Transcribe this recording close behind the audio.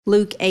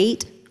Luke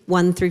 8,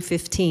 1 through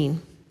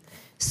 15.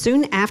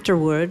 Soon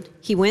afterward,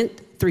 he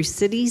went through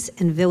cities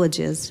and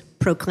villages,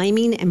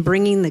 proclaiming and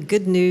bringing the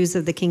good news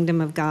of the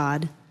kingdom of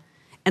God.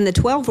 And the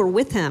 12 were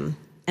with him,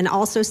 and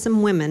also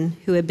some women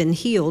who had been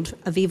healed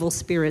of evil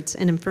spirits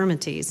and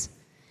infirmities.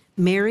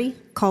 Mary,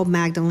 called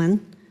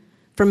Magdalene,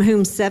 from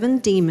whom 7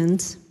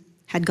 demons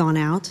had gone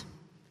out,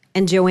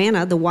 and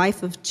Joanna, the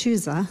wife of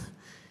Chuza,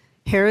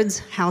 Herod's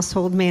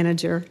household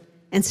manager,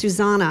 and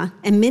Susanna,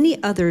 and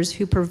many others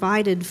who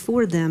provided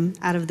for them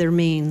out of their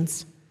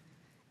means.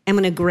 And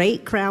when a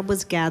great crowd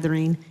was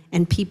gathering,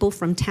 and people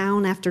from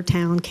town after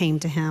town came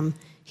to him,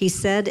 he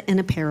said in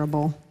a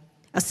parable,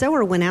 "A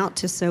sower went out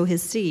to sow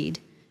his seed,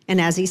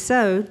 and as he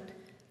sowed,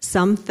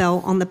 some fell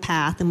on the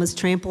path and was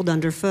trampled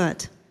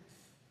underfoot,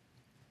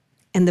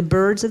 and the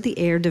birds of the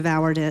air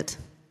devoured it.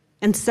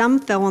 And some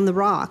fell on the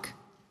rock,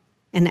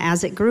 and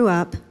as it grew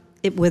up,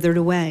 it withered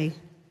away,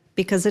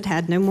 because it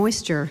had no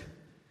moisture.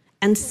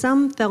 And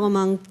some fell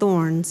among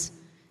thorns,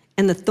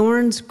 and the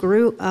thorns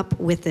grew up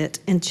with it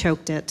and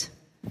choked it.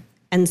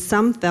 And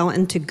some fell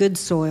into good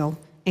soil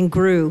and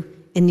grew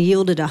and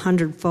yielded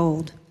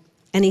 100-fold.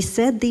 And he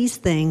said these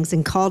things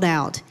and called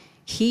out,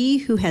 'He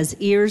who has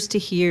ears to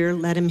hear,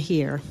 let him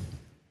hear.'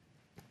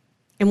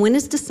 And when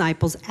his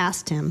disciples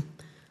asked him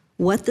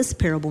what this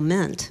parable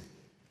meant,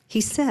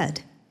 he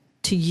said,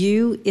 'To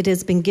you it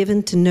has been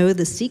given to know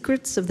the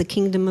secrets of the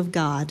kingdom of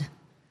God.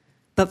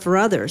 But for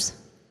others,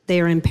 they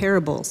are in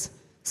parables,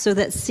 so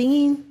that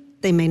seeing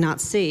they may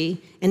not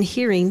see, and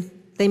hearing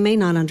they may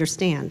not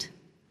understand.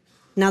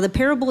 Now the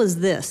parable is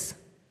this: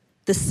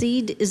 the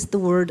seed is the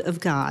word of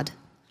God.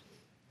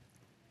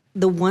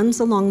 The ones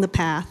along the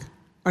path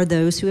are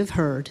those who have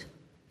heard.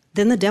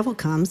 Then the devil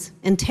comes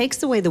and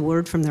takes away the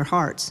word from their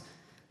hearts,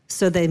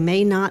 so they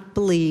may not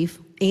believe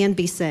and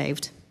be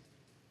saved.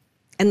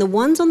 And the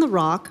ones on the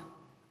rock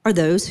are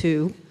those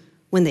who,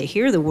 when they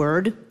hear the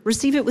word,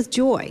 receive it with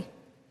joy.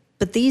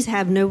 But these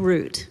have no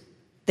root.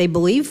 They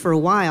believe for a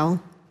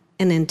while,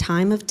 and in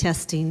time of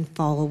testing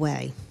fall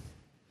away.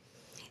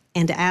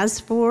 And as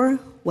for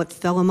what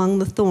fell among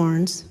the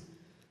thorns,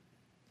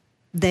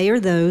 they are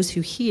those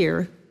who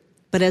hear,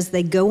 but as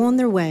they go on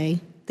their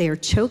way, they are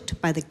choked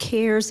by the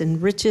cares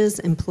and riches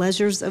and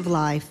pleasures of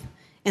life,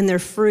 and their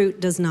fruit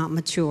does not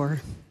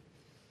mature.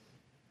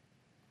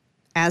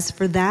 As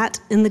for that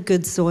in the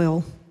good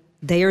soil,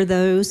 they are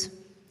those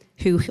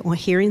who,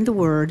 hearing the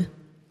word,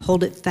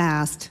 hold it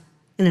fast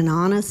in an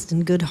honest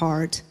and good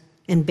heart,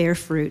 and bear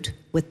fruit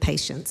with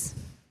patience."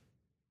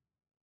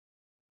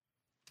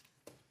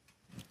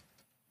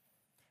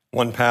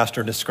 One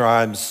pastor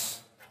describes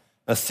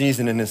a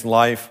season in his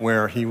life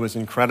where he was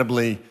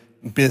incredibly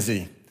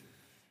busy,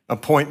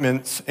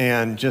 appointments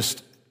and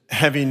just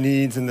heavy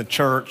needs in the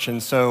church.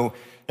 And so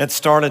it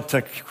started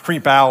to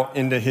creep out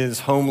into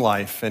his home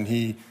life, and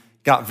he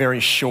got very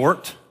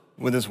short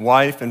with his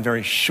wife and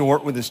very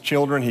short with his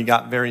children. He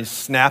got very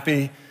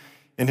snappy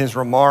in his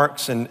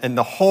remarks, and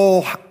the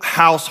whole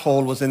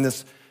household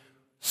was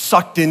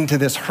sucked into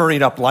this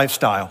hurried up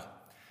lifestyle.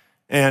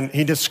 And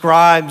he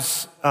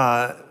describes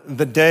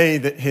the day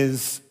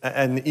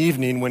and the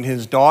evening when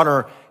his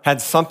daughter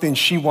had something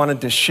she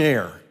wanted to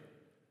share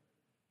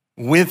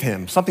with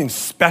him, something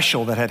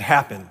special that had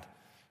happened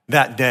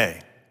that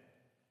day.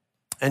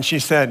 And she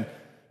said,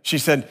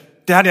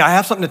 "Daddy, I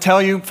have something to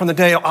tell you from the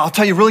day. I'll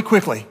tell you really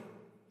quickly."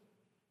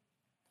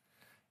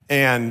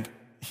 And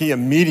he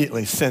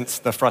immediately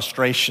sensed the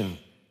frustration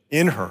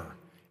in her.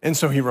 And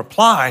so he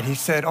replied, he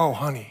said, "Oh,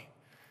 honey,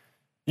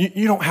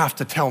 you don't have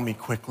to tell me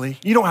quickly.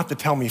 You don't have to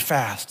tell me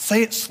fast.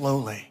 Say it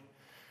slowly."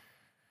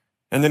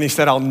 And then he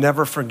said, "I'll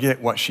never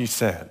forget what she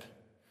said."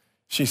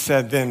 She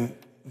said, "Then,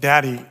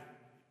 Daddy,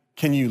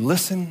 can you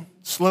listen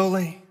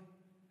slowly?"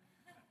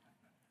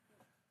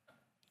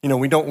 You know,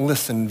 we don't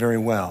listen very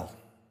well.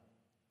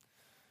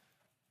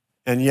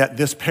 And yet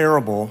this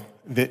parable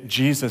that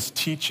Jesus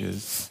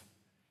teaches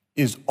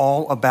is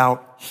all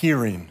about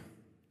hearing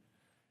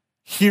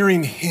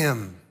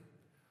him,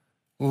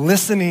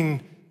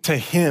 listening to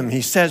him.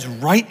 He says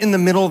right in the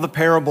middle of the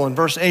parable in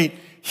verse 8,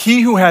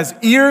 "He who has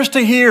ears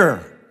to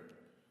hear,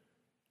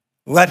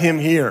 let him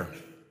hear."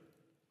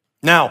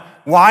 Now,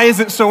 why is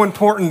it so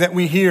important that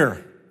we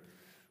hear?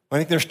 I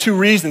think there's 2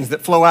 reasons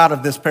that flow out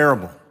of this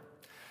parable.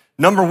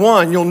 Number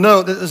 1, you'll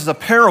note that this is a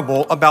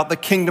parable about the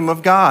kingdom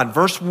of God.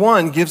 Verse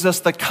 1 gives us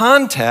the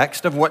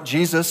context of what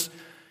Jesus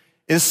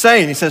is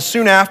saying. He says,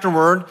 "Soon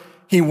afterward,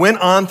 he went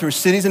on through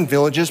cities and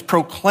villages,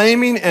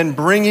 proclaiming and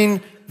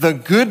bringing the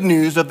good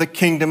news of the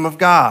kingdom of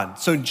God."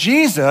 So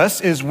Jesus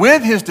is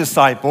with his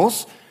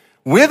disciples,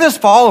 with his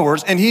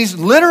followers, and he's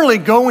literally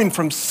going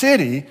from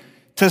city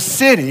to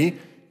city,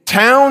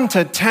 town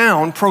to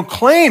town,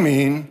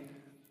 proclaiming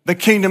the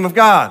kingdom of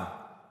God.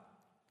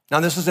 Now,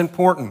 this is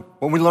important,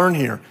 what we learn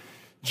here.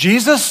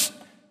 Jesus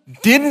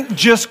didn't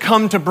just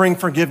come to bring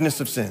forgiveness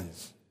of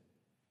sins.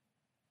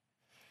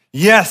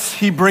 Yes,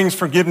 he brings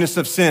forgiveness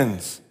of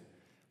sins,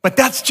 but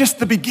that's just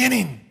the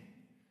beginning.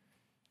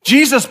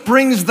 Jesus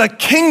brings the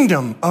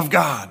kingdom of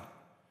God.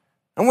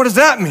 And what does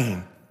that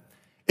mean?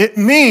 It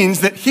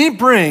means that he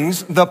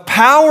brings the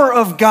power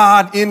of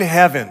God in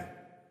heaven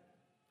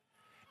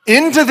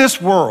into this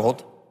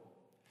world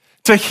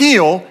to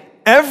heal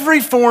every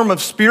form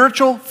of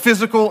spiritual,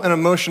 physical, and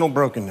emotional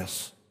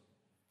brokenness.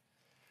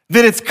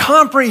 That it's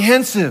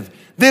comprehensive,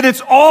 that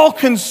it's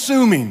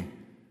all-consuming,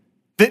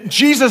 that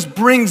Jesus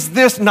brings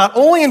this not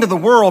only into the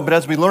world, but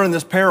as we learn in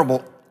this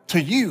parable, to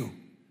you.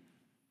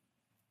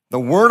 The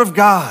Word of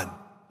God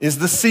is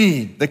the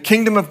seed, the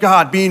kingdom of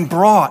God being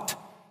brought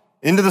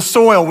into the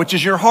soil, which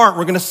is your heart.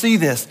 We're going to see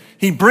this.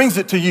 He brings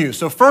it to you.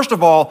 So first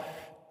of all,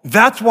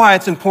 that's why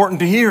it's important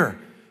to hear,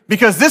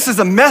 because this is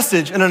a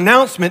message, an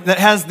announcement that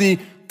has the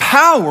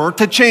power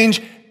to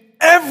change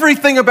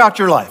everything about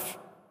your life.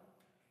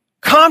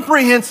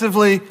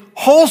 Comprehensively,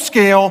 whole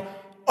scale,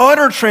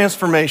 utter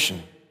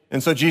transformation.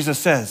 And so Jesus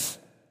says,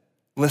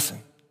 listen.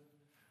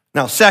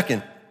 Now,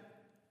 second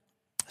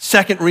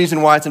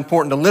reason why it's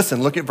important to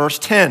listen. Look at verse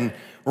 10.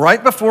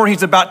 Right before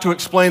he's about to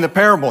explain the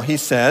parable, he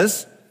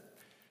says,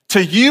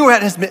 to you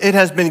it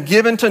has been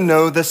given to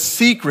know the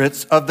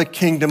secrets of the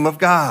kingdom of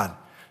God.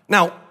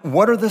 Now,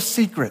 what are the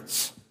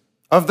secrets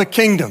of the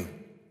kingdom?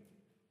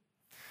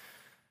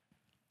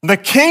 The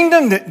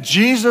kingdom that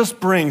Jesus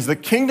brings, the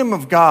kingdom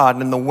of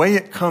God, and the way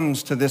it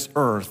comes to this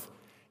earth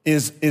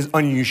is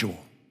unusual.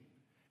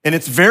 And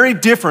it's very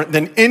different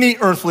than any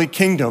earthly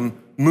kingdom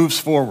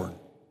moves forward.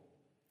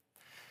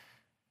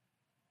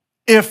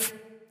 If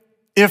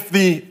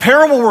the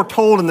parable were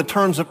told in the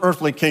terms of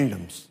earthly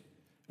kingdoms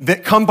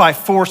that come by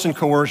force and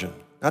coercion,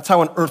 that's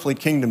how an earthly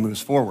kingdom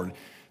moves forward.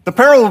 The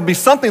parable would be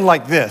something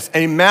like this: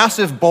 a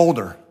massive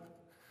boulder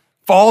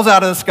falls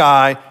out of the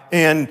sky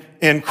and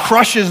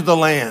crushes the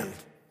land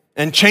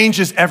and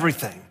changes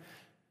everything,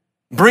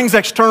 brings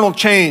external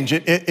change.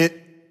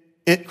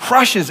 It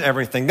crushes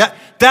everything.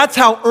 That's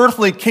how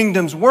earthly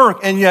kingdoms work.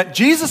 And yet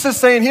Jesus is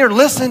saying here,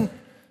 listen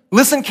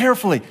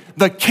carefully.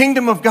 The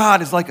kingdom of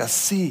God is like a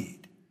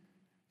seed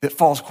that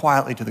falls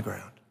quietly to the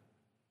ground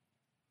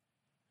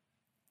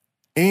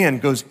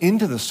and goes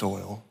into the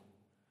soil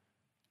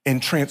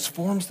and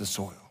transforms the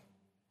soil.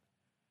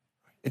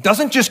 It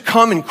doesn't just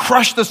come and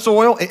crush the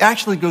soil. It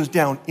actually goes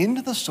down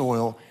into the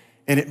soil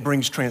and it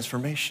brings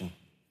transformation.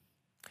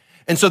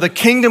 And so the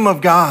kingdom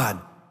of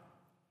God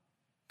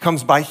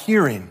comes by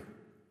hearing.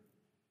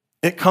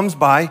 It comes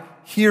by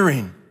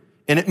hearing,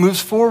 and it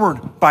moves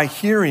forward by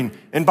hearing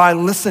and by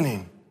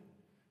listening.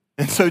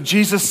 And so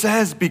Jesus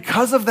says,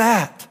 because of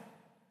that,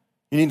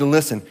 you need to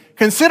listen.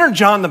 Consider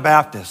John the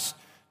Baptist.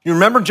 You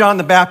remember John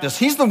the Baptist?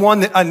 He's the one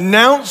that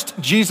announced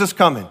Jesus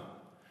coming.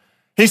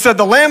 He said,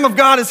 the Lamb of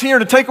God is here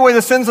to take away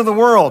the sins of the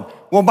world.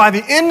 Well, by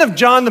the end of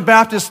John the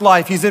Baptist's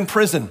life, he's in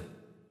prison.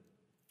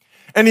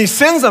 And he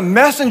sends a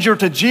messenger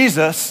to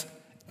Jesus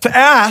to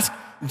ask,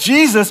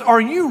 Jesus,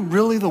 are you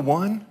really the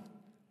one?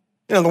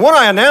 The one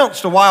I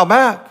announced a while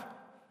back,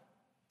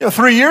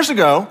 3 years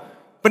ago,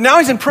 but now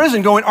he's in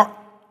prison going,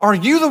 are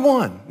you the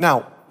one?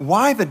 Now,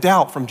 why the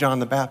doubt from John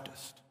the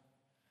Baptist?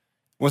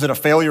 Was it a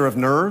failure of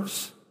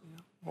nerves?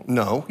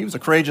 No, he was a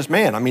courageous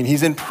man. I mean,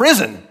 he's in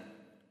prison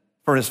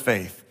for his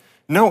faith.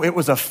 No, it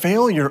was a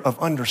failure of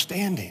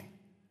understanding.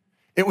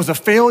 It was a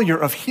failure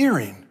of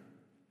hearing.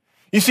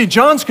 You see,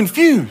 John's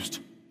confused.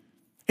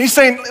 He's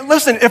saying,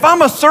 listen, if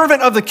I'm a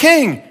servant of the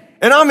king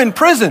and I'm in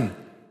prison,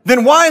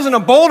 then why isn't a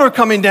boulder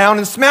coming down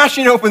and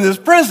smashing open this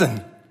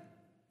prison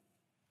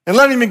and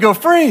letting me go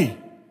free?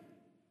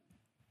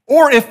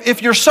 Or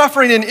if you're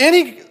suffering in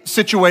any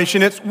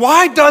situation, it's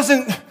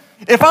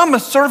if I'm a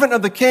servant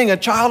of the king, a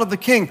child of the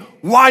king,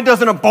 why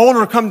doesn't a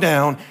boulder come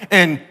down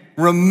and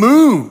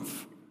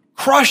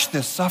crush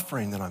this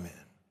suffering that I'm in?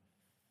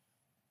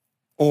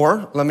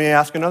 Or let me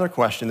ask another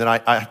question that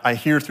I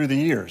hear through the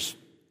years.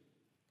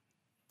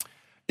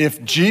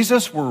 If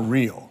Jesus were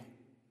real,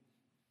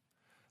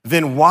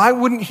 then why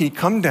wouldn't he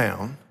come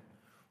down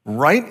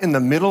right in the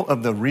middle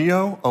of the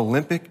Rio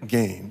Olympic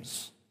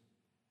Games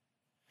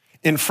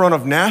in front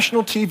of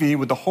national TV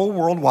with the whole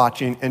world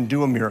watching and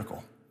do a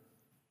miracle?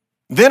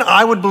 Then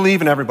I would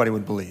believe and everybody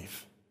would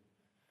believe.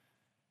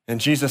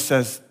 And Jesus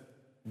says,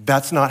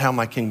 that's not how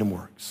my kingdom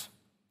works.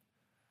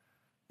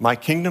 My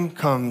kingdom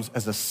comes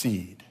as a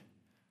seed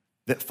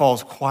that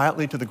falls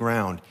quietly to the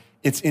ground.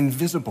 It's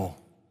invisible.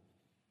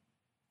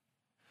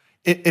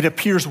 It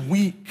appears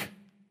weak.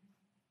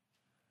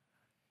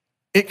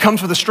 It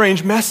comes with a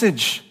strange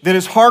message that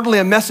is hardly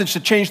a message to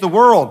change the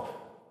world,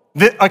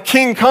 that a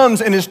king comes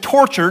and is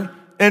tortured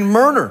and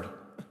murdered.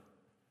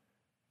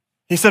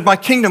 He said, my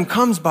kingdom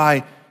comes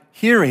by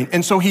hearing.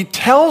 And so he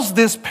tells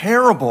this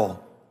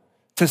parable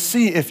to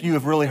see if you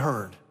have really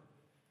heard,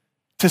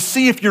 to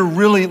see if you're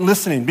really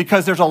listening,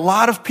 because there's a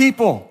lot of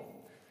people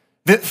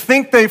that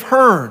think they've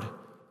heard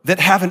that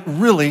haven't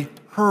really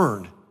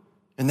heard.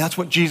 And that's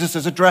what Jesus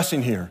is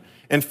addressing here.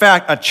 In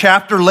fact, a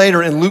chapter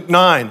later in Luke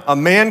 9, a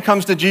man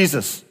comes to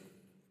Jesus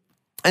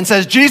and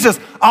says, Jesus,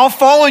 I'll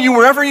follow you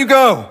wherever you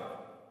go.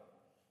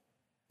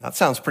 That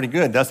sounds pretty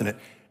good, doesn't it?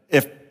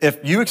 If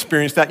you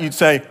experienced that, you'd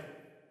say,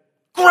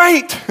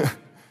 great,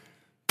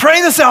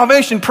 pray the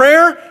salvation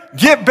prayer,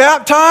 get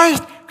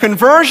baptized,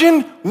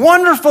 conversion,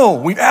 wonderful.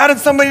 We've added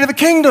somebody to the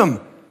kingdom.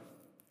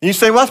 And you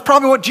say, well, that's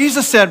probably what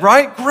Jesus said,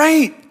 right?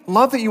 Great.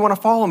 Love that you want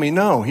to follow me.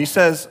 No, he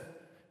says,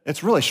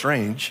 it's really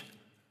strange.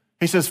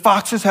 He says,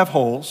 foxes have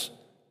holes,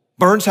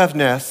 birds have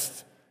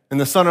nests, and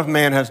the Son of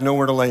Man has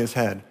nowhere to lay his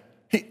head.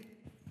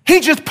 He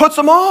just puts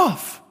them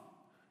off.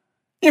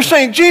 You're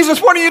saying,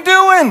 Jesus, what are you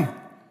doing?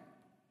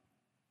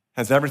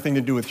 Has everything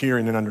to do with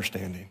hearing and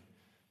understanding.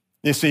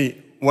 You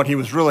see, what he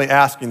was really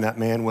asking that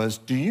man was,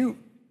 do you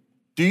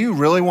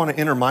really want to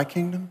enter my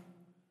kingdom?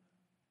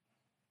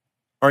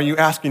 Or are you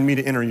asking me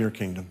to enter your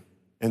kingdom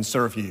and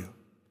serve you?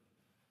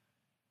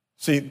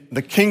 See,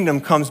 the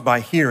kingdom comes by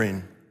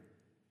hearing,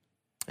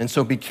 and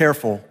so be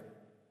careful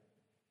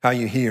how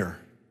you hear.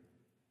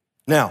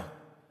 Now,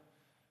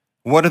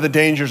 what are the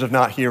dangers of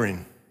not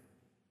hearing?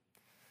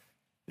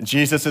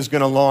 Jesus is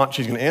going to launch,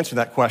 he's going to answer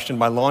that question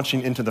by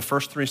launching into the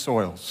first three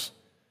soils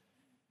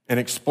and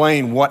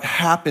explain what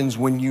happens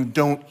when you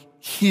don't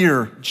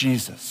hear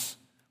Jesus,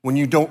 when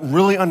you don't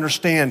really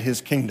understand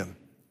his kingdom.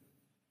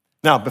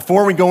 Now,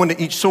 before we go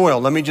into each soil,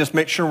 let me just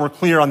make sure we're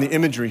clear on the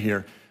imagery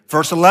here.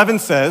 Verse 11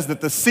 says that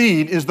the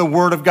seed is the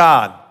word of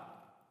God.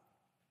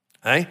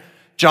 Okay?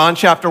 John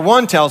chapter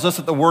 1 tells us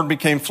that the word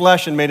became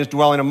flesh and made his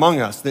dwelling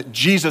among us, that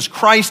Jesus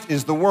Christ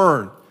is the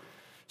word.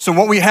 So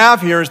what we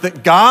have here is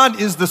that God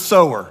is the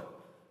sower.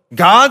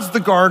 God's the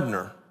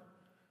gardener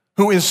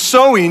who is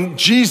sowing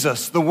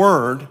Jesus, the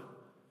word,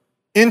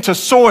 into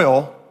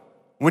soil,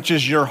 which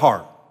is your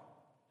heart.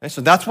 Okay? So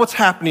that's what's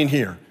happening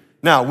here.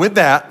 Now, with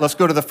that, let's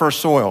go to the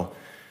first soil.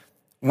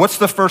 What's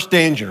the first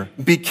danger?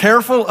 Be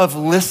careful of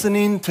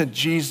listening to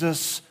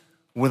Jesus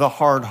with a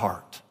hard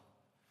heart.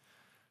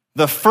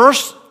 The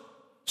first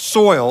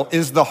soil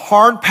is the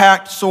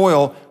hard-packed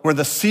soil where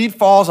the seed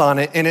falls on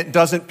it and it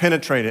doesn't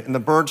penetrate it, and the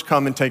birds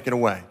come and take it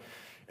away.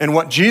 And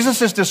what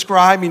Jesus is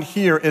describing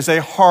here is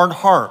a hard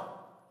heart,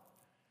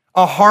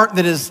 a heart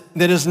that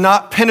is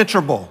not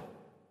penetrable,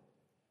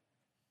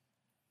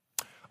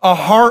 a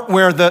heart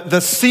where the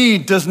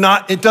seed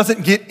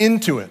doesn't get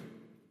into it.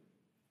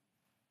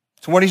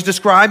 So what he's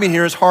describing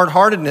here is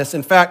hard-heartedness.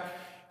 In fact,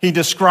 he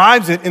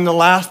describes it in the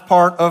last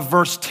part of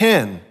verse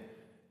 10,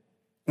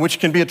 which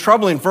can be a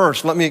troubling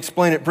verse. Let me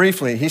explain it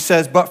briefly. He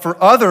says, but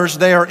for others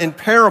they are in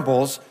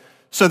parables,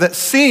 so that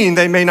seeing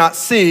they may not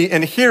see,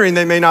 and hearing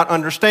they may not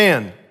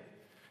understand.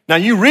 Now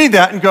you read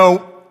that and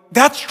go,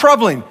 that's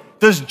troubling.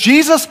 Does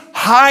Jesus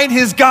hide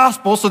his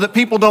gospel so that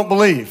people don't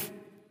believe?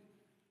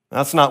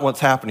 That's not what's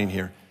happening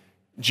here.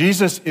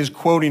 Jesus is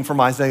quoting from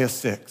Isaiah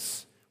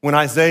 6, when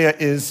Isaiah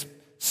is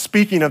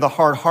speaking of the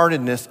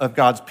hard-heartedness of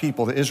God's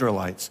people, the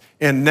Israelites.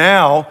 And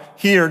now,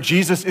 here,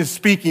 Jesus is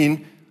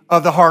speaking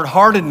of the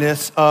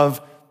hard-heartedness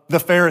of the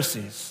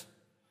Pharisees.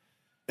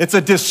 It's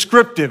a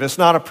descriptive, it's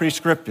not a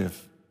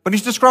prescriptive. But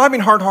he's describing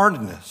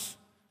hard-heartedness.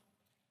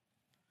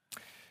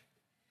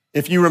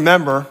 If you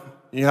remember,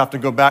 you have to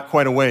go back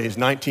quite a ways.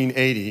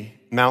 1980,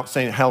 Mount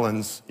St.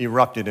 Helens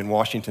erupted in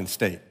Washington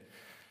State.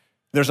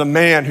 There's a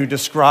man who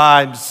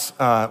describes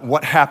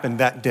what happened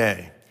that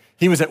day.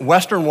 He was at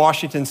Western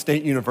Washington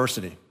State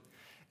University.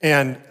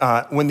 And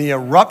when the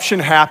eruption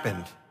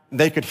happened,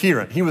 they could hear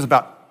it. He was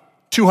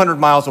about 200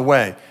 miles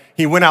away.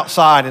 He went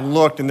outside and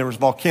looked, and there was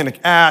volcanic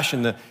ash,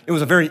 and it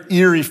was a very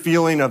eerie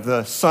feeling of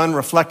the sun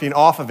reflecting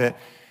off of it.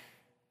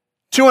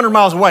 200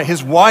 miles away,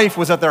 his wife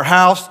was at their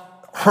house,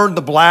 heard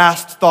the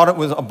blast, thought it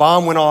was a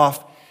bomb went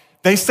off.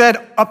 They said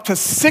up to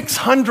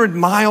 600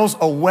 miles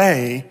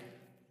away,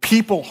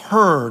 people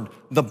heard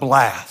the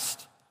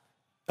blast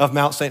of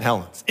Mount St.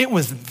 Helens. It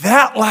was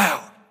that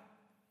loud.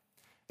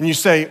 And you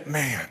say,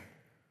 man,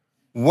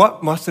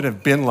 what must it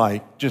have been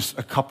like just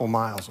a couple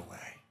miles away?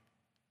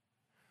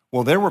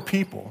 Well, there were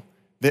people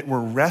that were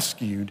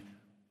rescued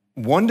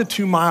 1 to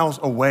 2 miles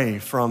away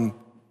from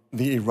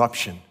the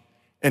eruption.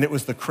 And it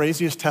was the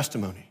craziest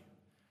testimony.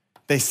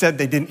 They said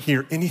they didn't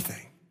hear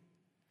anything.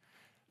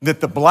 That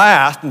the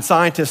blast, and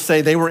scientists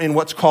say they were in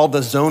what's called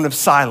the zone of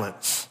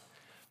silence.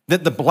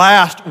 That the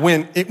blast,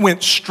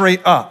 went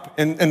straight up,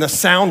 and the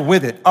sound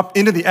with it, up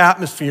into the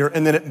atmosphere,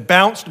 and then it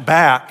bounced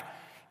back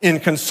in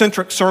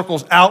concentric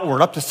circles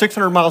outward, up to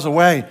 600 miles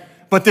away.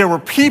 But there were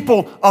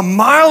people a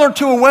mile or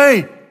two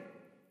away.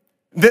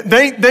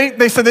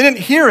 They said they didn't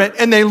hear it,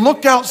 and they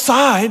looked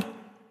outside,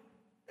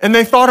 and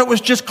they thought it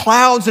was just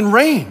clouds and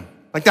rain.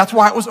 Like that's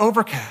why it was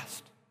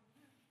overcast.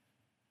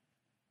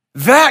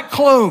 That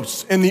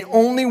close, and the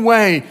only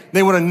way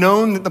they would have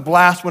known that the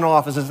blast went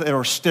off is if they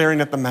were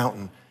staring at the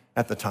mountain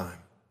at the time.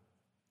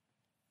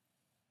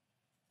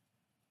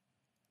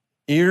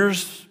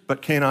 Ears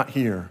but cannot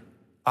hear,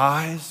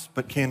 eyes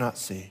but cannot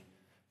see,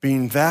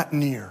 being that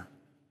near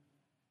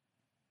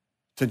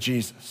to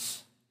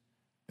Jesus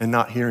and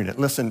not hearing it.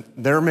 Listen,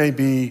 there may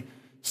be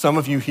some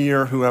of you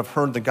here who have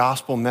heard the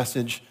gospel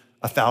message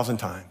 1,000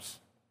 times.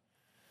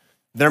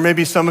 There may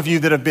be some of you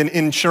that have been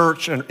in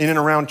church and in and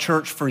around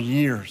church for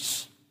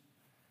years,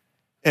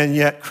 and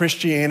yet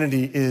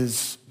Christianity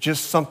is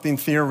just something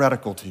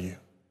theoretical to you.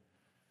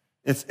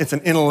 It's an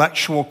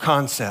intellectual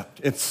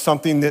concept. It's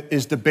something that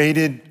is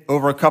debated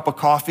over a cup of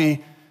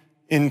coffee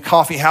in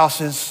coffee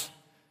houses.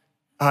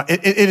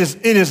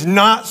 It is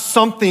not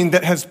something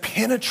that has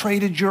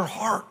penetrated your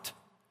heart.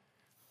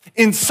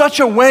 in such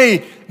a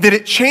way that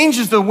it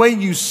changes the way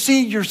you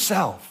see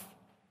yourself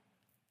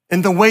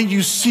and the way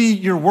you see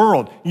your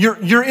world.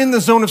 You're in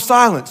the zone of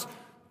silence.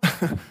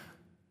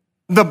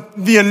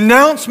 The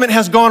announcement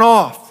has gone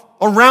off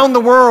around the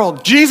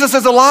world. Jesus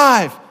is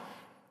alive.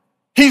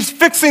 He's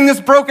fixing this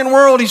broken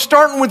world. He's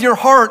starting with your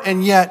heart,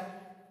 and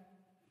yet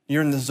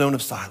you're in the zone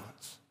of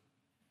silence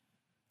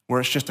where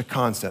it's just a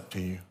concept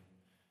to you.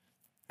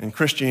 And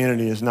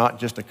Christianity is not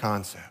just a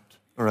concept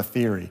or a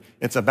theory.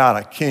 It's about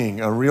a king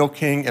and a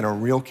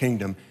real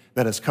kingdom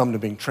that has come to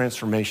bring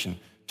transformation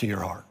to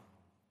your heart.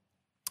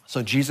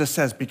 So Jesus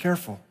says, be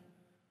careful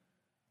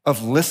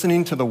of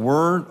listening to the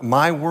word,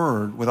 my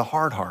word, with a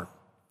hard heart.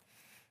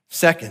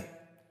 Second,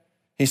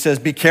 he says,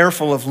 be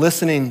careful of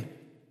listening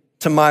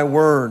to my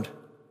word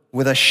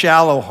with a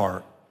shallow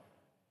heart.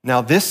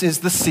 Now, this is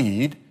the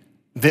seed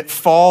that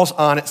falls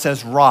on, it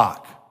says,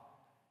 rock.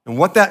 And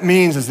what that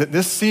means is that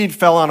this seed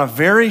fell on a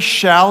very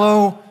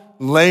shallow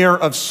layer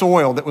of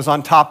soil that was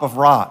on top of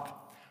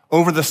rock.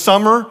 Over the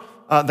summer,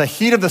 the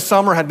heat of the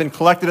summer had been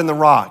collected in the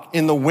rock.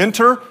 In the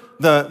winter,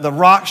 the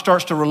rock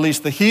starts to release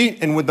the heat,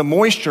 and with the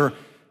moisture,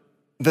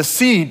 the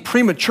seed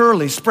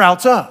prematurely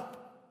sprouts up.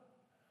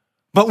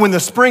 But when the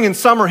spring and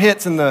summer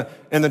hits and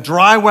the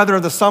dry weather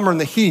of the summer and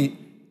the heat,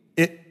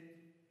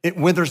 it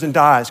withers and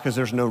dies because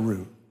there's no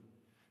root.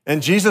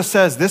 And Jesus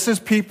says, these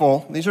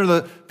are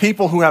the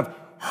people who have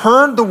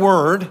heard the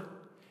word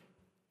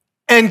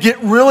and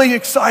get really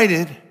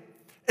excited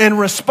and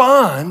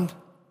respond,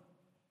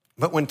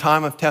 but when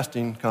time of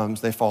testing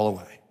comes, they fall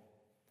away.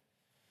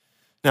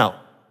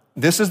 Now,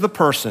 this is the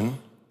person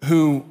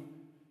who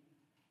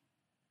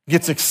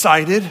gets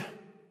excited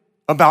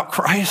about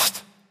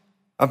Christ,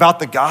 about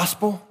the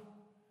gospel,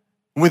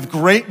 with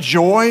great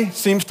joy,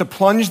 seems to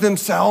plunge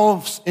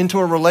themselves into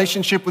a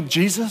relationship with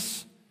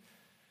Jesus.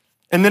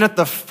 And then at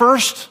the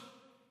first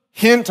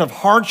hint of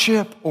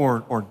hardship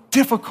or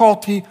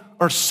difficulty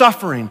or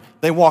suffering,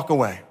 they walk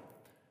away.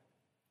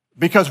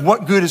 Because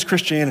what good is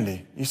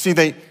Christianity? You see,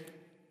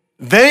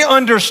 they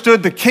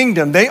understood the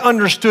kingdom. They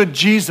understood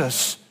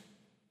Jesus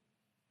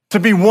to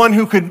be one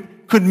who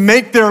could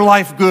make their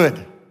life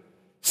good,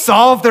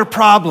 solve their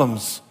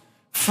problems,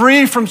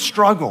 free from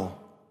struggle.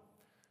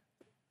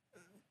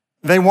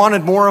 They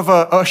wanted more of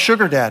a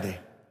sugar daddy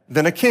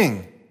than a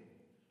king.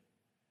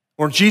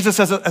 Or Jesus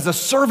as a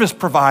service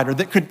provider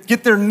that could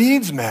get their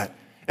needs met.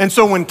 And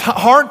so when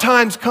hard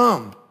times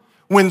come,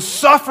 when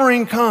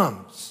suffering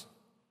comes,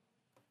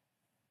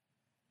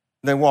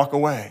 they walk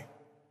away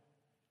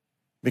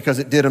because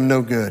it did them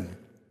no good.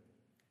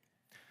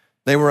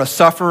 They were a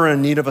sufferer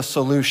in need of a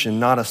solution,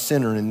 not a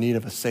sinner in need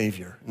of a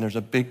savior. And there's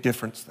a big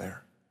difference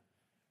there.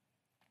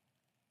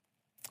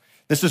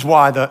 This is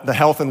why the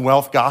health and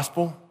wealth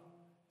gospel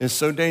is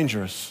so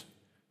dangerous.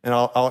 And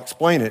I'll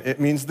explain it. It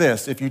means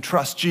this: if you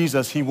trust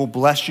Jesus, he will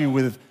bless you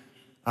with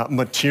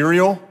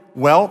material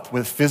wealth,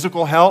 with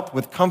physical health,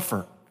 with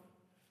comfort.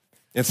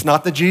 It's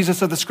not the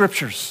Jesus of the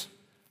scriptures.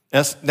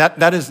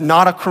 That is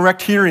not a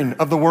correct hearing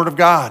of the word of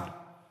God.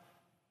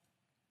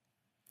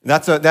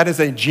 That is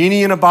a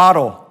genie in a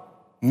bottle,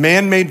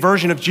 man-made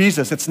version of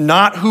Jesus. It's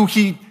not who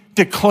he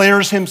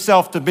declares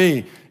himself to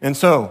be. And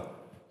so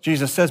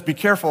Jesus says, be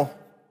careful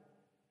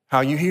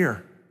how you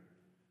hear.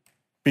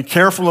 Be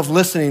careful of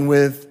listening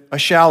with a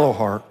shallow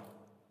heart.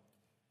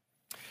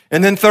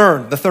 And then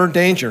the third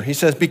danger, he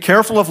says, be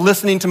careful of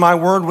listening to my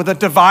word with a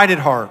divided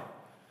heart.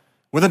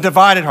 With a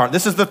divided heart.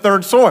 This is the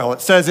third soil.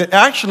 It says it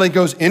actually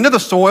goes into the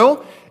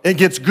soil, it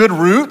gets good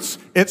roots,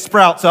 it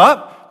sprouts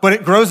up, but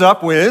it grows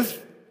up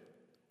with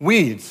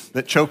weeds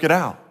that choke it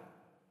out.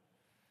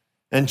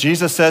 And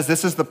Jesus says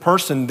this is the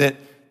person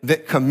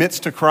that commits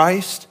to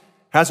Christ,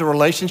 has a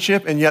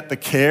relationship, and yet the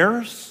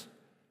cares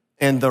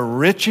and the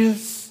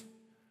riches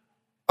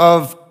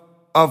of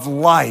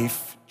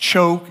life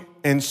choke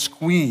and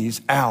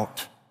squeeze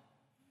out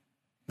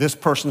this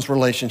person's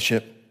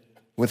relationship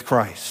with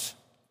Christ.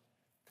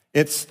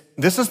 This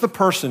is the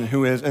person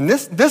who is, and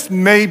this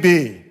may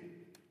be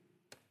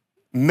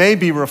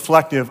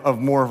reflective of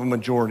more of a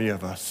majority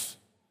of us,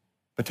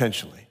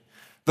 potentially.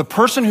 The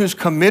person who's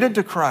committed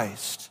to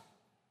Christ,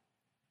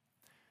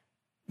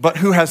 but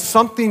who has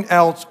something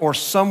else or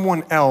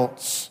someone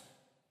else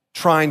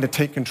trying to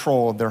take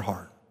control of their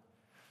heart.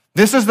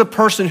 This is the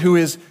person who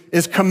is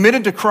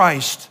committed to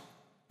Christ,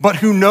 but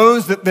who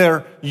knows that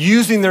they're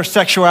using their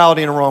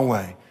sexuality in a wrong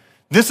way.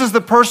 This is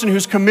the person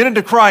who's committed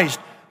to Christ,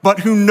 but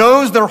who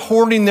knows they're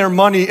hoarding their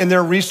money and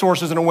their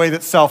resources in a way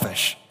that's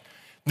selfish.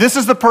 This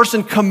is the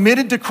person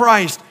committed to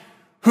Christ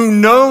who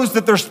knows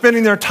that they're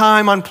spending their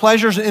time on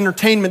pleasures and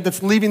entertainment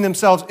that's leaving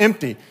themselves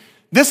empty.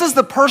 This is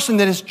the person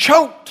that is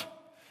choked,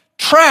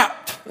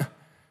 trapped,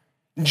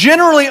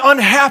 generally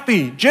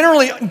unhappy,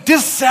 generally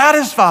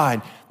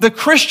dissatisfied. The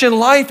Christian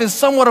life is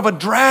somewhat of a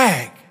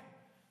drag.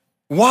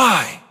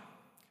 Why?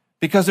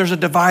 Because there's a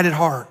divided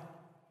heart.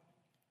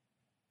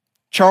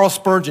 Charles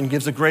Spurgeon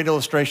gives a great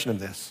illustration of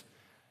this.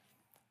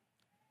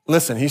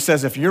 Listen, he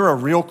says, if you're a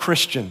real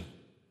Christian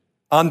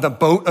on the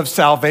boat of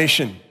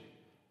salvation,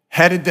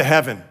 headed to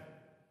heaven,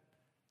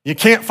 you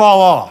can't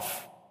fall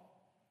off.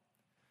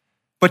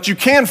 But you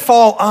can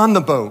fall on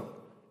the boat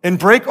and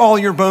break all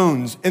your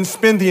bones and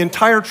spend the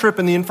entire trip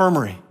in the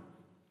infirmary.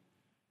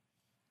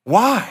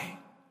 Why?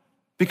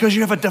 Because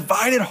you have a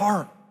divided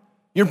heart.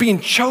 You're being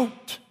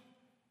choked.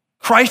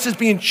 Christ is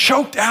being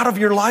choked out of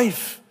your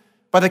life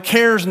by the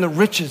cares and the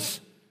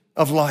riches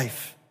of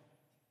life.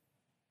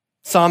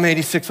 Psalm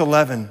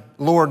 86:11,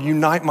 Lord,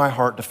 unite my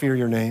heart to fear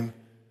your name.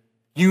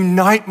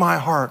 Unite my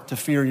heart to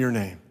fear your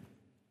name.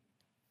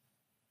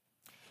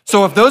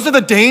 So if those are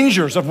the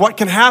dangers of what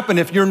can happen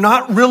if you're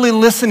not really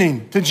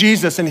listening to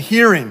Jesus and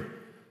hearing,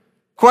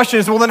 question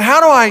is, well, then how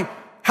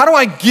do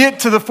I get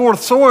to the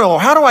fourth soil?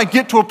 How do I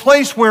get to a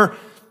place where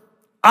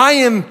I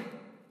am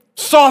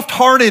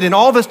soft-hearted and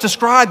all that's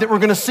described that we're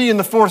going to see in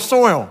the fourth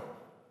soil?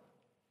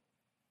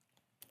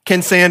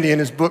 Ken Sande, in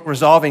his book,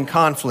 Resolving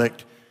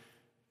Conflict,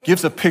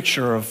 gives a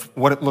picture of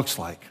what it looks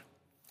like.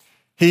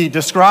 He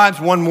describes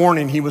one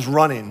morning he was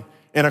running,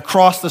 and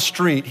across the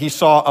street, he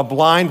saw a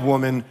blind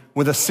woman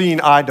with a seeing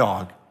eye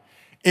dog.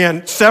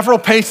 And several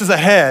paces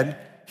ahead,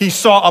 he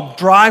saw a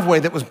driveway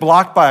that was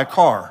blocked by a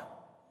car.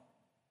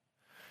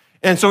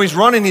 And so he's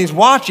running, he's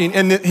watching,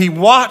 and he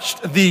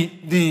watched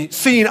the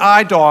seeing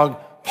eye dog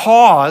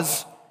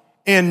pause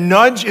and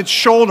nudge its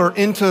shoulder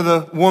into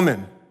the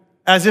woman,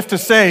 as if to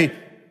say,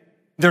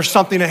 there's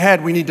something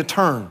ahead, we need to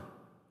turn.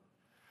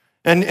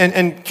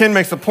 And Ken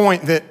makes the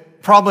point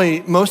that probably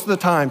most of the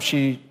time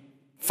she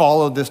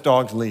followed this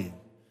dog's lead.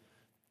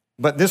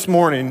 But this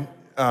morning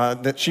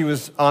that she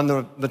was on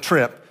the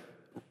trip,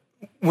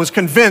 was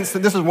convinced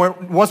that this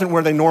wasn't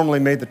where they normally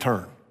made the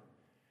turn.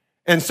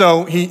 And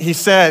so he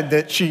said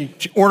that she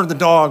ordered the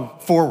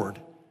dog forward,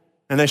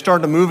 and they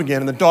started to move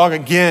again, and the dog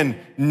again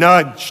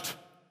nudged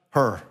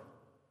her.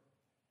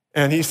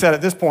 And he said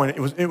at this point,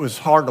 it was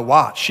hard to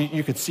watch.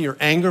 You could see her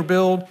anger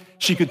build.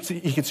 You could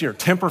see her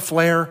temper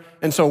flare.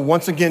 And so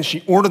once again,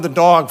 she ordered the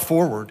dog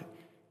forward,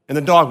 and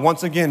the dog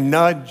once again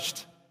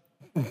nudged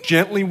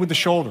gently with the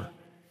shoulder.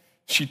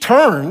 She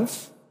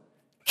turns,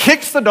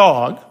 kicks the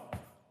dog,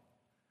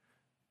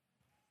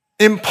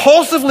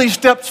 impulsively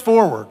steps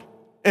forward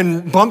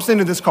and bumps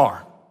into this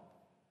car,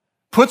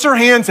 puts her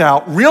hands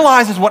out,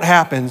 realizes what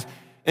happens,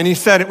 and he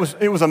said it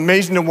was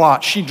amazing to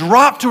watch. She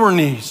dropped to her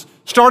knees,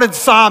 started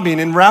sobbing,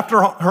 and wrapped her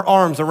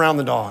arms around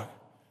the dog.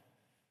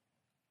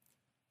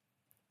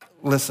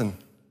 Listen,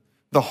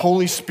 the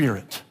Holy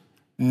Spirit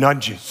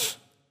nudges.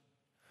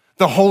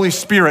 The Holy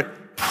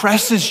Spirit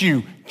presses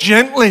you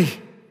gently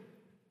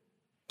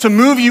to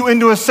move you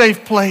into a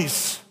safe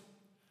place.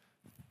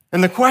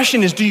 And the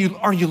question is,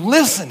 are you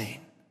listening?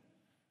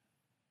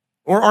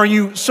 Or are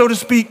you, so to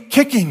speak,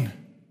 kicking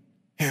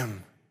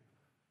him?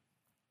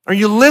 Are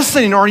you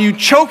listening, or are you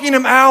choking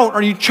him out?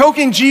 Are you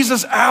choking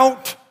Jesus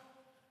out?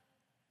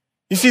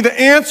 You see, the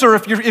answer,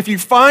 if you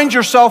find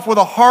yourself with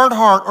a hard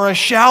heart or a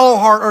shallow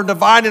heart or a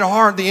divided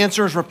heart, the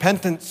answer is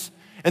repentance.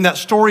 And that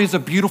story is a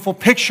beautiful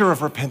picture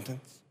of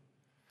repentance.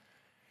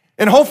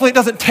 And hopefully it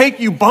doesn't take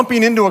you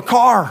bumping into a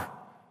car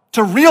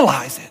to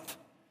realize it,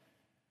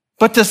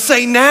 but to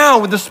say now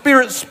with the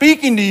Spirit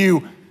speaking to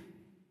you,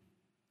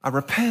 I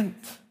repent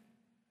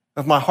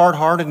of my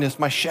hard-heartedness,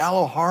 my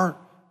shallow heart,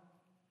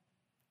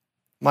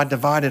 my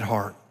divided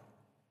heart,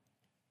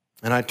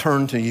 and I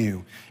turn to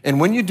you.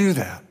 And when you do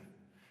that,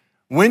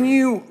 when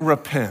you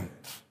repent,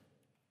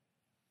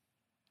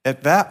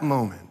 at that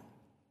moment,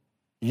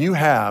 you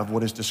have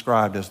what is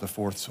described as the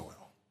fourth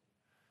soil.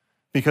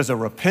 Because a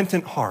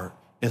repentant heart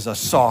is a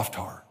soft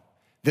heart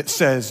that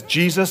says,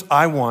 Jesus,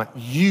 I want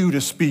you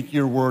to speak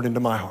your word into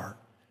my heart,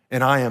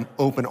 and I am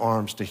open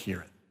arms to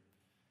hear it.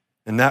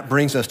 And that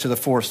brings us to the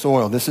fourth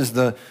soil. This is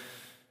the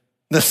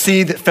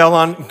seed that fell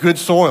on good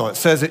soil. It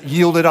says it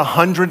yielded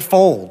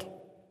 100-fold.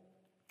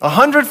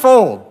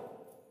 100-fold.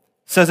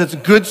 It says it's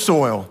good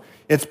soil.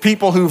 It's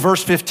people who,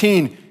 verse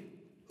 15,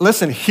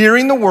 listen,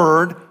 hearing the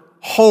word,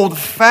 hold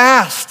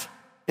fast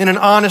in an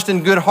honest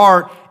and good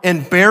heart,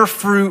 and bear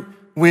fruit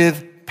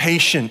with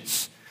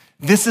patience.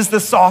 This is the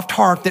soft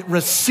heart that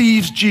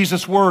receives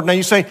Jesus' word. Now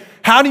you say,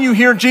 how do you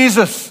hear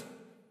Jesus?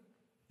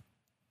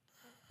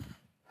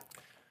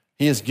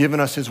 He has given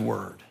us his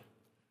word.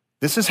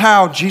 This is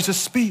how Jesus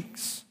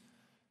speaks,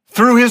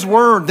 through his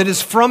word that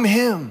is from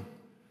him.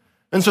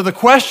 And so the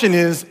question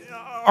is,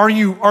 are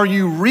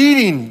you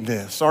reading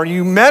this? Are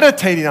you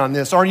meditating on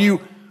this? Are you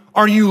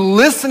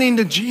listening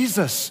to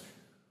Jesus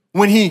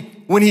when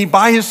he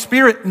by his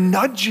Spirit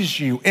nudges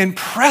you and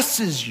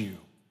presses you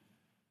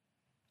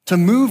to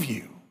move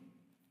you?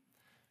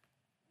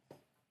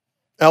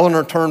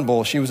 Eleanor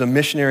Turnbull, she was a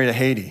missionary to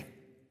Haiti,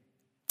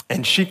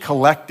 and she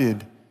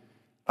collected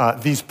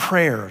these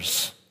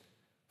prayers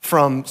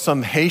from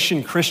some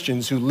Haitian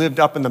Christians who lived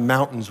up in the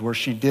mountains where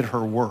she did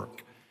her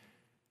work.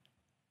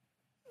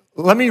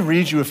 Let me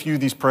read you a few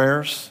of these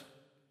prayers.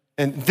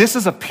 And this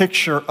is a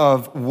picture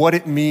of what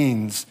it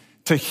means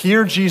to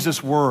hear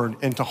Jesus' word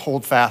and to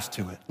hold fast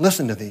to it.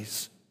 Listen to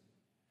these.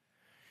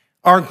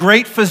 Our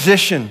great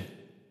physician,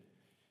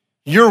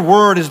 your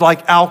word is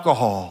like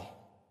alcohol.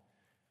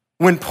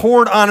 When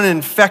poured on an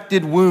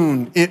infected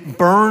wound, it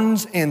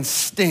burns and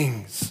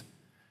stings,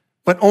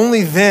 but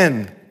only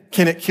then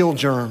can it kill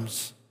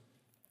germs.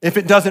 If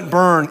it doesn't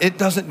burn, it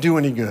doesn't do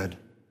any good.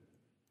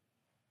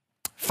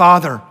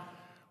 Father,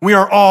 we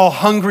are all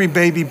hungry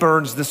baby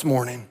birds this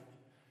morning.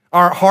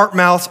 Our heart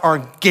mouths are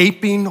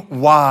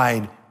gaping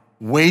wide,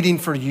 waiting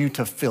for you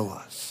to fill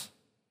us.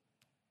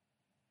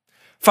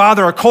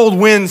 Father, a cold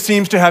wind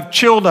seems to have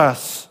chilled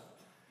us.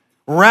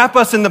 Wrap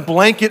us in the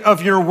blanket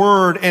of your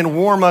word and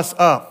warm us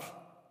up.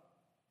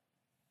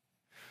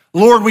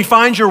 Lord, we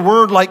find your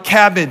word like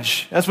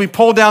cabbage. As we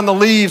pull down the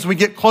leaves, we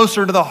get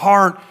closer to the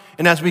heart.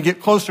 And as we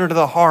get closer to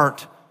the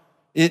heart,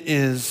 it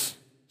is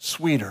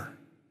sweeter.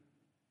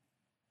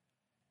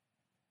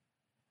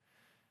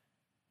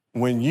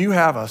 When you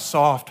have a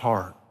soft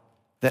heart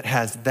that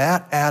has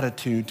that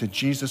attitude to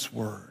Jesus'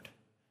 word,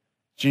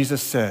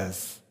 Jesus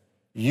says,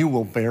 you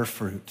will bear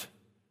fruit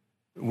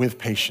with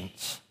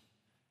patience.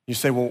 You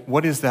say, well,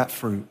 what is that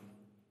fruit?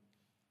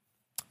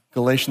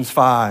 Galatians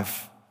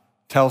 5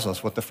 tells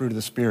us what the fruit of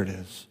the Spirit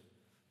is.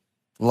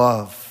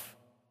 Love,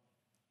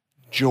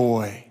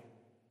 joy,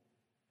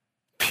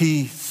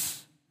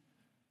 peace,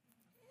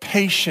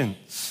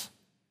 patience,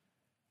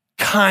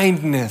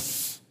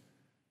 kindness,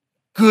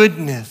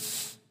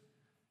 goodness,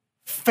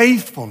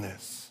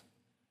 faithfulness,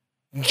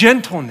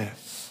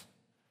 gentleness,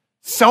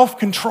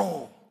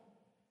 self-control.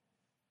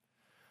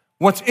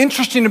 What's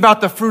interesting about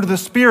the fruit of the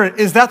Spirit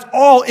is that's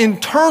all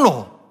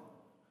internal.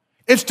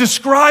 It's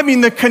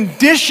describing the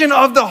condition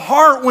of the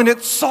heart when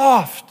it's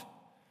soft.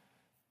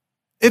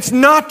 It's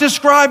not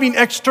describing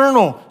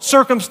external,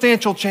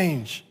 circumstantial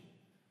change.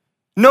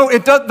 No,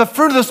 the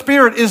fruit of the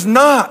Spirit is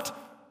not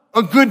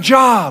a good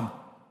job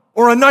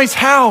or a nice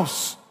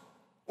house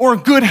or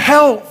good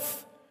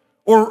health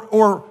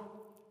or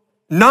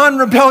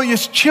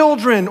non-rebellious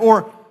children,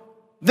 or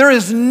there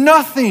is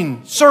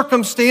nothing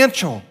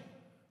circumstantial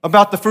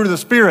about the fruit of the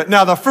Spirit.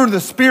 Now, the fruit of the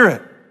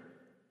Spirit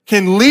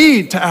can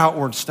lead to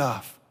outward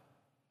stuff,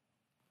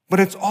 but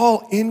it's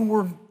all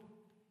inward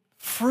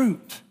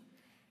fruit.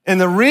 And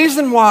the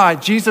reason why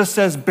Jesus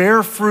says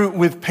bear fruit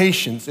with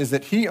patience is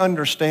that he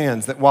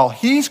understands that while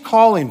he's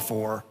calling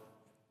for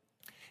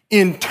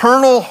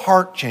internal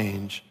heart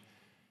change,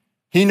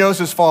 he knows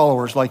his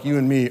followers, like you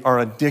and me, are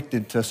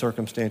addicted to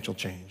circumstantial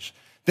change.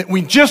 That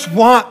we just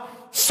want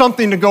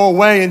something to go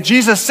away. And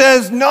Jesus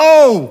says,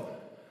 no,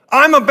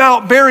 I'm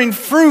about bearing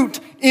fruit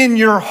in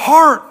your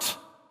heart,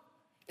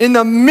 in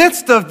the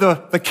midst of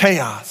the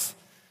chaos,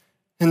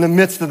 in the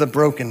midst of the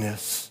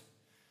brokenness.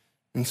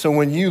 And so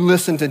when you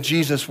listen to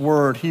Jesus'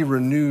 word, he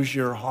renews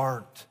your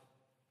heart.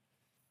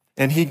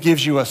 And he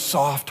gives you a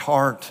soft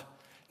heart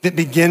that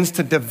begins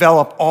to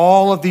develop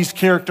all of these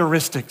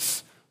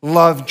characteristics: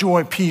 love,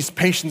 joy, peace,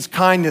 patience,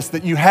 kindness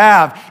that you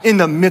have in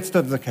the midst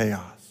of the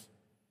chaos.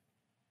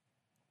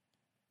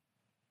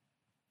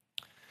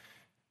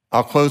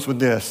 I'll close with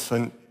this.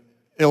 An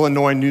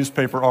Illinois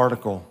newspaper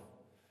article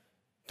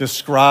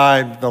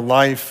described the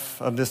life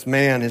of this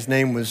man. His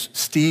name was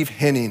Steve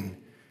Henning.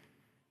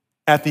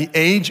 At the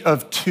age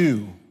of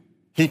 2,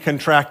 he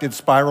contracted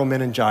spiral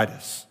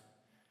meningitis.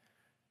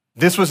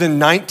 This was in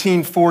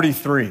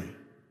 1943,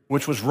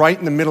 which was right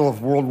in the middle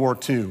of World War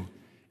II.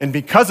 And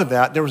because of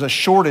that, there was a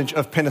shortage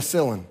of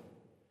penicillin.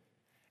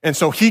 And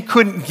so he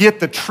couldn't get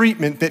the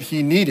treatment that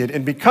he needed.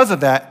 And because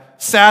of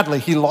that, sadly,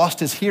 he lost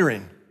his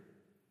hearing.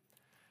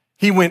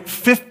 He went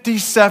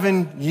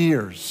 57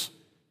 years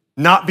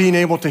not being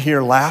able to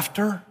hear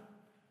laughter,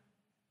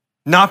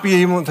 not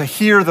being able to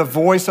hear the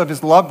voice of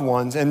his loved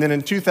ones. And then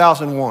in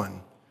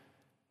 2001,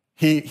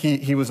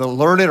 he was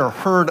alerted or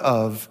heard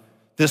of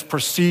this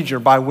procedure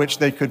by which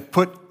they could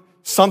put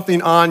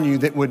something on you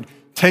that would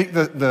take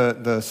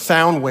the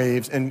sound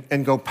waves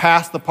and go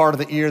past the part of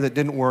the ear that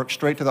didn't work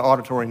straight to the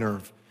auditory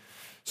nerve.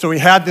 So he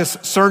had this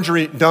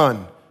surgery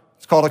done.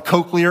 It's called a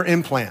cochlear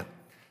implant.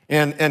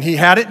 And he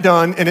had it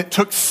done, and it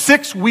took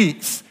 6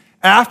 weeks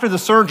after the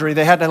surgery.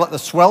 They had to let the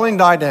swelling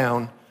die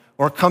down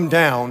or come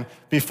down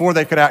before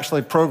they could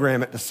actually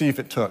program it to see if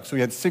it took. So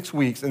he had 6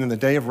 weeks, and then the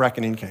day of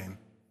reckoning came.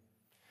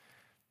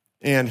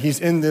 And he's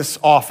in this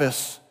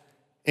office,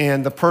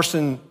 and the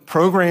person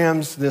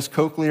programs this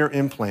cochlear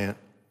implant,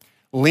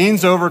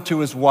 leans over to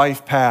his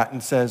wife, Pat,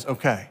 and says,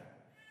 okay,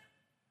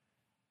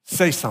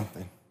 say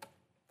something.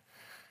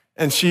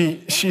 And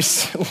she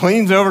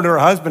leans over to her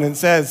husband and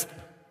says,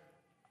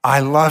 I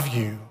love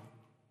you.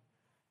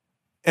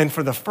 And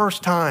for the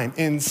first time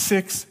in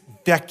 6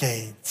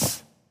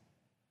 decades,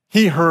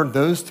 he heard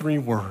those 3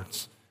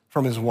 words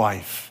from his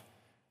wife.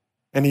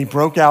 And he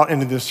broke out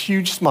into this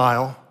huge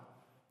smile.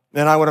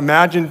 And I would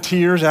imagine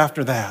tears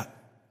after that,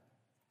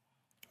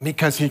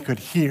 because he could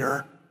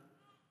hear.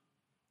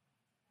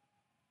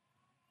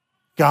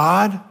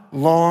 God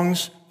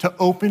longs to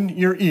open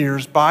your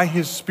ears by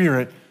his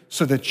Spirit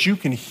so that you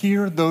can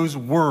hear those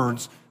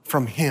words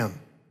from him.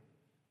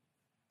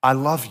 I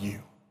love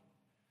you.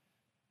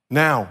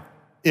 Now,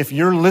 if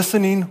you're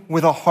listening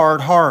with a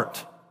hard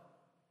heart,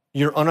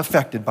 you're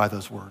unaffected by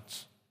those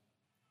words.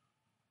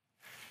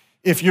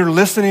 If you're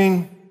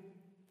listening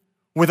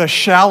with a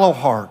shallow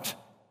heart,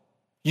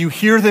 you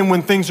hear them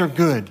when things are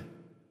good,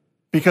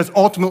 because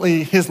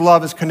ultimately his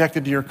love is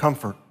connected to your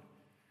comfort.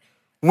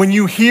 When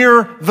you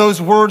hear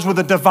those words with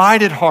a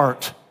divided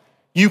heart,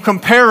 you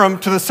compare them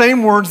to the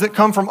same words that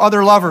come from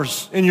other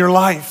lovers in your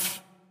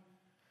life.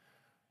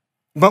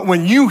 But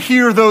when you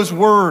hear those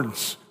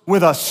words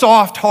with a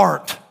soft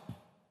heart,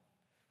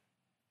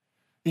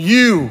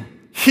 you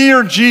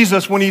hear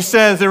Jesus when he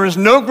says, there is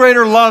no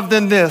greater love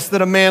than this,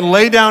 that a man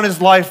lay down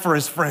his life for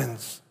his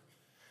friends.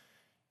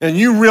 And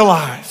you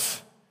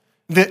realize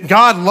that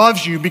God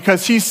loves you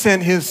because he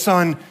sent his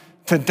son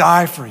to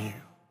die for you.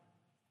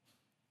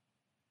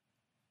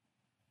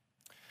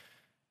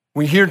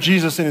 We hear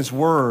Jesus in his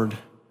word.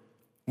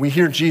 We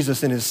hear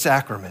Jesus in his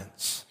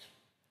sacraments.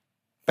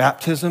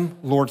 Baptism,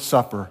 Lord's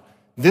Supper.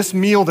 This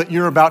meal that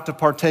you're about to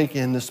partake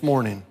in this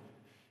morning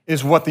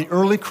is what the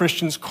early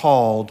Christians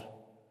called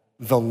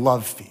the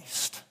love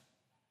feast.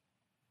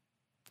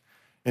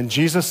 And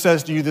Jesus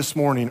says to you this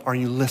morning, are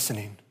you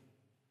listening?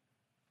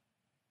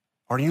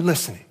 Are you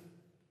listening?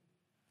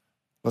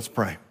 Let's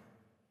pray.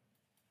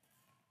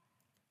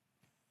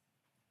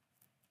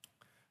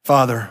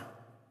 Father,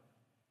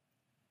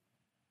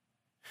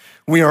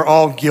 we are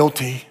all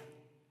guilty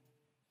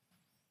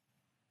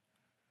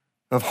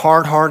of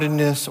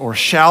hard-heartedness or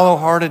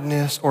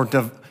shallow-heartedness or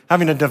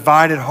having a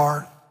divided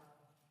heart,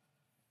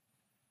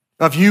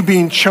 of you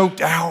being choked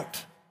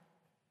out.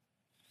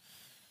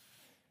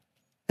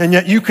 And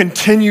yet you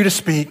continue to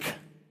speak.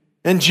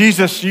 And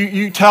Jesus,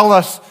 you tell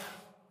us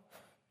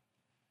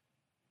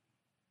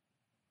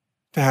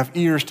to have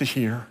ears to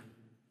hear.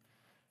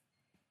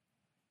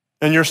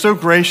 And you're so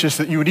gracious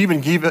that you would even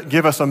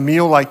give us a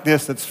meal like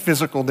this that's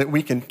physical, that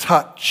we can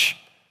touch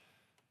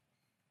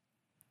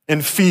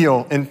and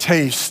feel and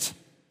taste,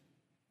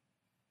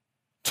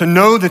 to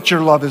know that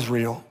your love is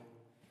real,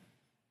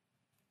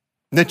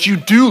 that you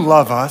do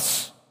love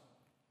us,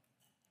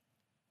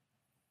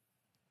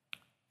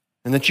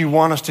 and that you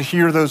want us to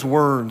hear those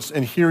words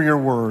and hear your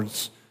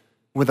words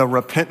with a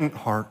repentant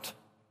heart.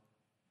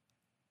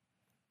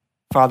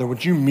 Father,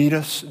 would you meet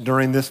us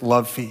during this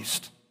love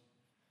feast?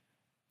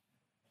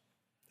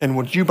 And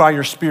would you, by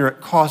your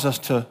Spirit, cause us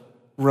to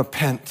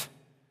repent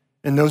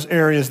in those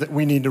areas that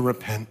we need to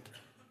repent?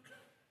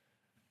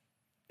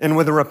 And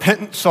with a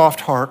repentant,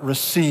 soft heart,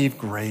 receive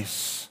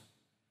grace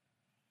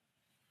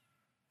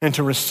and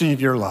to receive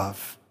your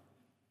love.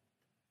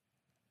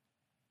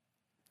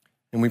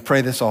 And we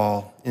pray this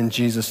all in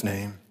Jesus'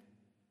 name.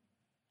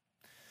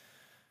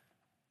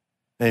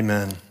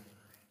 Amen.